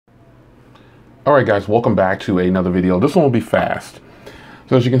All right, guys, welcome back to another video. This one will be fast.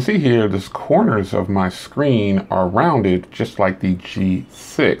 So as you can see here, the corners of my screen are rounded just like the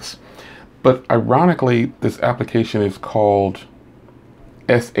G6. But ironically, this application is called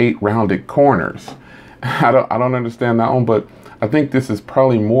S8 rounded corners. I don't understand that one, but I think this is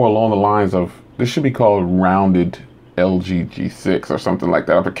probably more along the lines of, this should be called rounded LG G6 or something like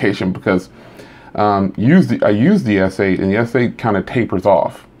that application, because I use the S8 and the S8 kind of tapers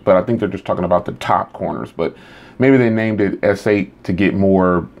off. But I think they're just talking about the top corners. But maybe they named it S8 to get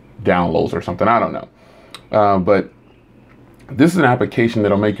more downloads or something. I don't know. But this is an application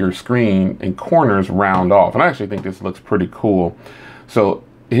that'll make your screen and corners round off. And I actually think this looks pretty cool. So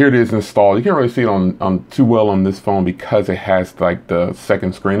here it is installed. You can't really see it on too well on this phone because it has like the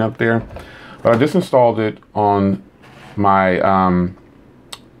second screen up there. But I just installed it on my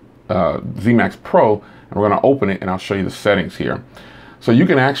Z Max Pro. And we're going to open it and I'll show you the settings here. So you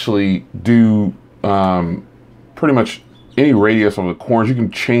can actually do pretty much any radius of the corners. You can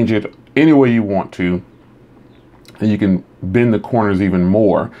change it any way you want to. And you can bend the corners even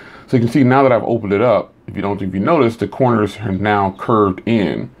more. So you can see now that I've opened it up, if you notice, the corners are now curved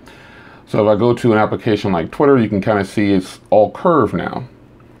in. So if I go to an application like Twitter, you can kind of see it's all curved now.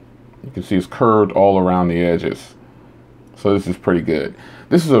 You can see it's curved all around the edges. So this is pretty good.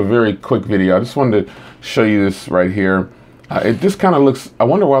 This is a very quick video. I just wanted to show you this right here. It just kind of looks, I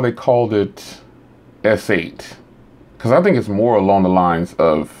wonder why they called it S8. Because I think it's more along the lines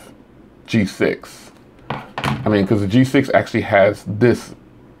of G6. I mean, because the G6 actually has this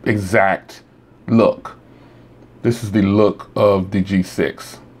exact look. This is the look of the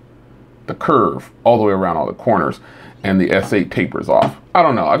G6. The curve all the way around all the corners. And the S8 tapers off. I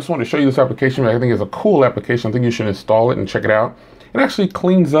don't know. I just wanted to show you this application. I think it's a cool application. I think you should install it and check it out. It actually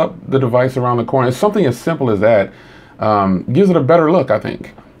cleans up the device around the corner. It's something as simple as that. Gives it a better look, I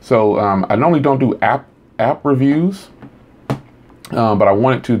think. So I normally don't do app reviews, but I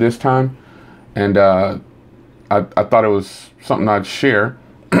wanted to this time, and I thought it was something I'd share.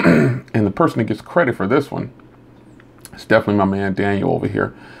 And the person that gets credit for this one, it's definitely my man Daniel over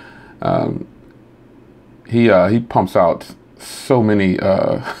here. He pumps out so many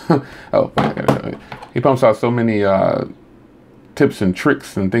he pumps out so many tips and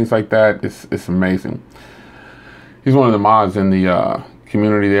tricks and things like that. It's amazing. He's one of the mods in the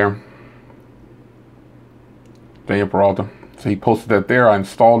community there, Daniel Peralta. So he posted that there. I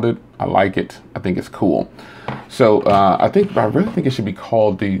installed it. I like it. I think it's cool. So I really think it should be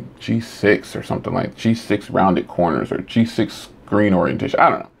called the G6 or something like G6 rounded corners or G6 screen orientation. I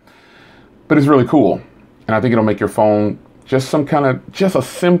don't know, but it's really cool, and I think it'll make your phone just a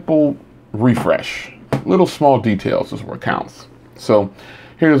simple refresh. Little small details is what counts. So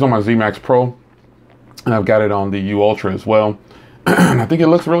here it is on my Z Max Pro. And I've got it on the U Ultra as well. And I think it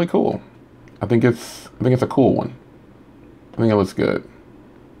looks really cool. I think it's a cool one. I think it looks good.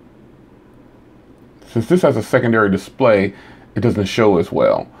 Since this has a secondary display, it doesn't show as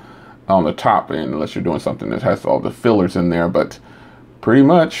well on the top end unless you're doing something that has all the fillers in there. But pretty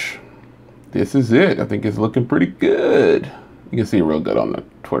much, this is it. I think it's looking pretty good. You can see it real good on the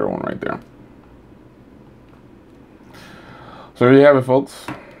Twitter one right there. So there you have it, folks.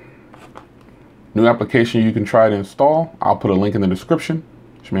 New application you can try to install. I'll put a link in the description.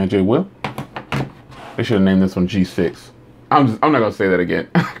 It's your man Jay Will. They should have named this one G6. I'm not gonna say that again.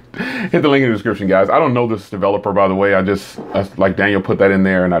 Hit the link in the description, guys. I don't know this developer, by the way. I like Daniel put that in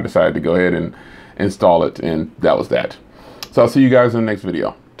there, and I decided to go ahead and install it, and that was that. So I'll see you guys in the next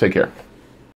video. Take care.